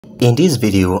In this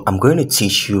video, I'm going to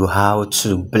teach you how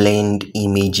to blend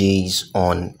images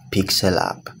on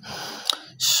PixelLab.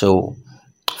 So,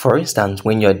 for instance,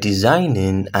 when you're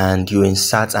designing and you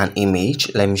insert an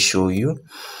image, let me show you.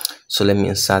 So let me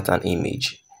insert an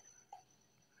image.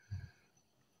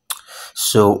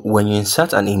 So when you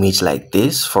insert an image like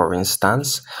this, for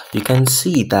instance, you can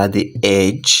see that the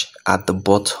edge at the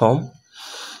bottom,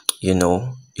 you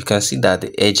can see that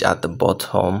the edge at the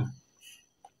bottom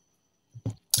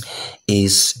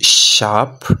is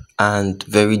sharp and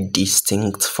very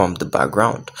distinct from the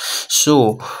background.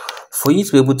 So for you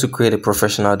to be able to create a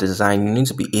professional design, you need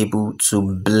to be able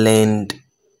to blend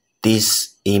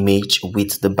this image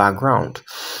with the background.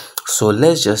 So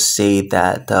let's just say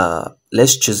that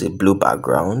let's choose a blue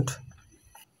background.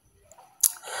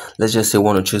 Let's just say we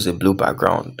want to choose a blue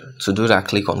background. To do that,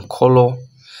 click on color,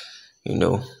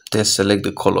 then select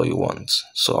the color you want.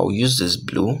 So I'll use this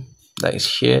blue that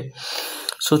is here.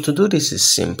 So to do this is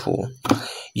simple.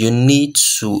 You need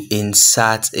to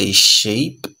insert a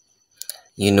shape.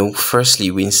 Firstly,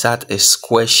 we insert a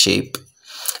square shape,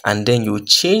 and then you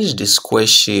change the square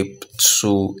shape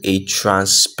to a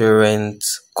transparent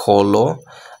color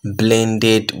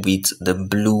blended with the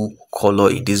blue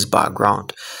color in this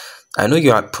background. I know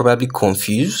you are probably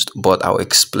confused, but I'll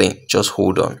explain. Just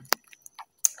hold on.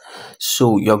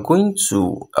 So you're going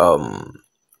to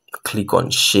click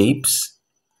on shapes.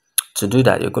 To do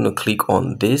that, you're going to click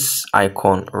on this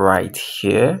icon right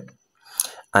here,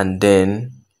 and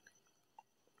then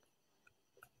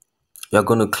you're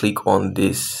going to click on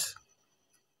this.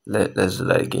 Let's do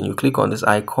that again. You click on this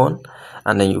icon,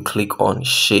 and then you click on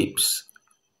shapes,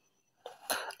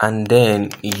 and then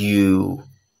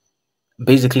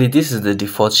basically this is the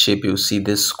default shape. You'll see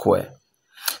this square.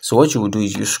 So what you will do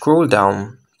is you scroll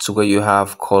down to where you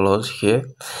have colors here,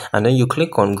 and then you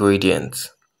click on gradient,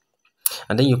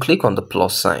 and then you click on the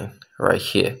plus sign right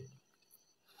here,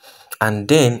 and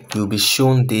then you'll be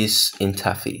shown this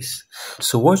interface.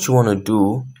 So what you want to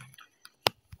do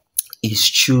is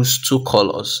choose two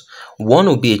colors. One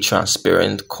will be a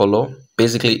transparent color.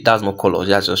 Basically, that's no color,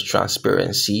 that's just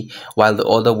transparency, while the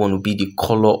other one will be the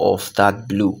color of that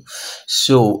blue.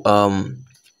 So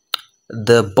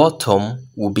the bottom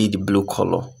will be the blue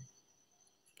color,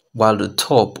 while the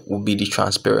top will be the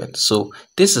transparent. So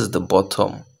this is the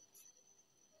bottom.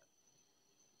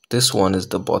 This one is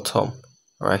the bottom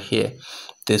right here.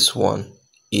 This one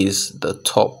is the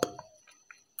top.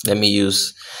 Let me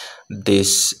use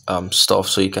this stuff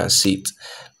so you can see it.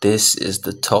 This is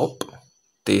the top,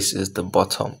 this is the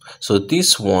bottom. So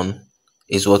this one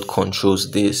is what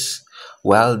controls this,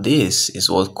 while this is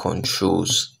what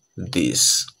controls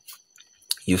this.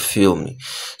 You feel me?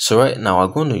 So right now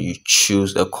I'm going to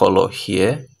choose a color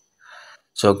here.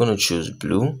 So I'm going to choose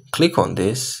blue. Click on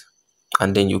this,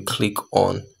 and then you click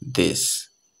on this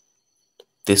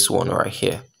one right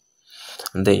here,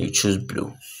 and then you choose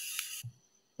blue.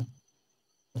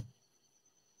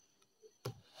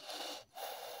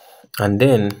 And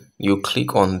then you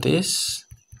click on this,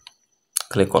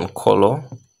 click on color,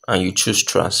 and you choose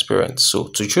transparent. So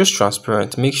to choose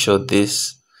transparent, make sure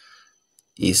this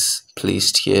is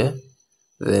placed here,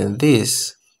 then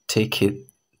this, take it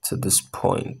to this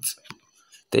point,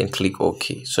 then click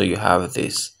OK. So you have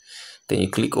this, then you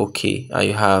click OK, and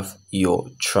you have your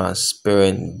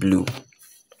transparent blue.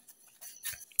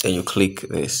 Then you click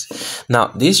this. Now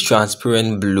this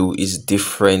transparent blue is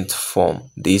different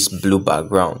from this blue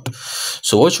background.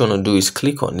 So what you want to do is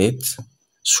click on it,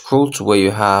 scroll to where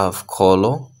you have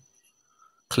color,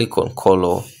 click on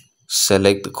color,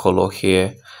 select the color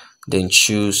here, then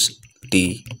choose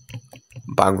the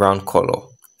background color.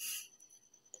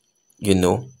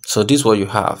 So this is what you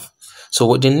have. So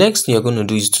what the next thing you're going to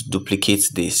do is to duplicate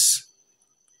this.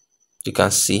 You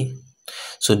can see.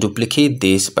 So duplicate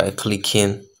this by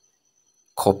clicking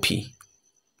copy.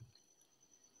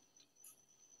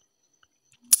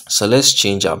 So let's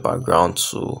change our background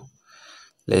to,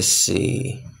 let's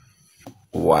say,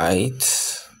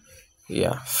 white.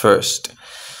 Yeah, first.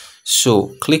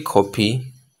 So click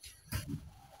copy,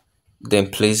 then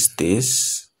place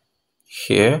this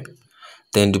here,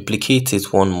 then duplicate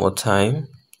it one more time.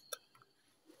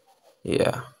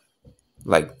 Yeah,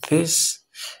 like this,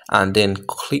 and then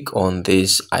click on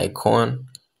this icon,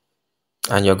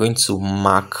 and you're going to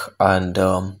mark and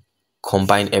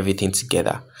combine everything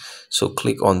together. So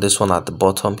click on this one at the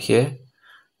bottom here,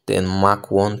 then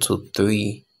mark 1, 2,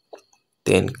 3,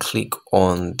 then click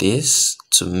on this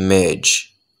to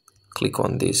merge. Click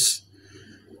on this,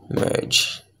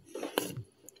 merge.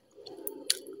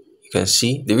 You can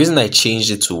see the reason I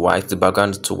changed it to white, the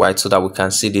background to white, so that we can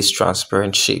see this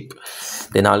transparent shape.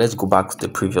 Then now let's go back to the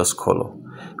previous color.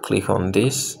 click on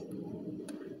this,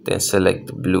 then select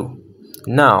the blue.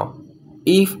 Now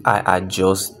if I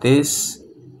adjust this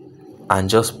and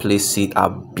just place it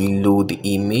up below the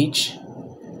image,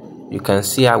 you can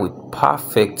see how it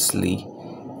perfectly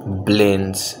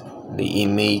blends the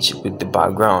image with the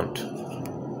background.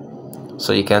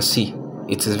 So you can see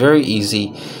it is very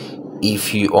easy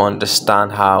if you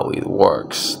understand how it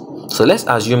works. So let's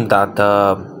assume that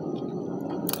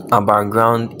our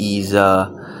background is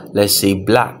let's say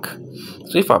black.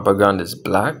 So if our background is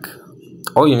black,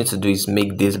 all you need to do is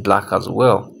make this black as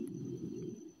well,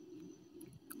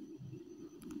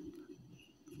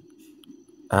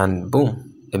 and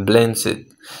boom, it blends it.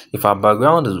 If our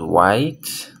background is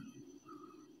white,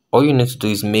 all you need to do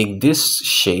is make this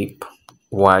shape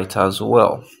white as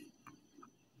well,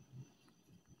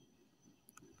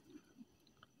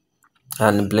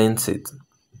 and blends it.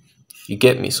 You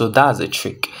get me? So that's the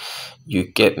trick. You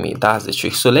get me? That's the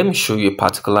trick. So let me show you a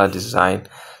particular design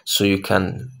so you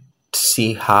can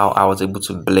see how I was able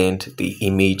to blend the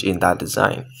image in that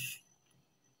design.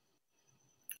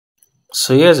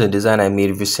 So here's a design I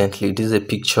made recently. This is a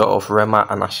picture of Rema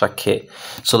and Ashake.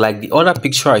 So like the other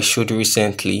picture I showed you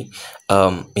recently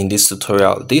in this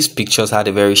tutorial, these pictures had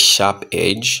a very sharp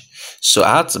edge. So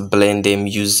I had to blend them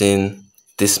using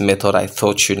this method I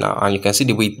taught you now, and you can see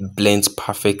the way it blends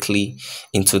perfectly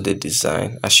into the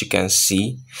design, as you can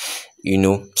see,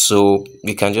 so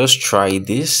you can just try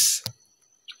this,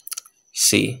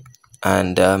 see,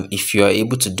 and if you are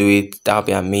able to do it, that'll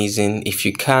be amazing. If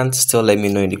you can't, still let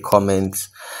me know in the comments,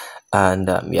 and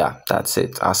yeah, that's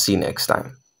it. I'll see you next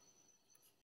time.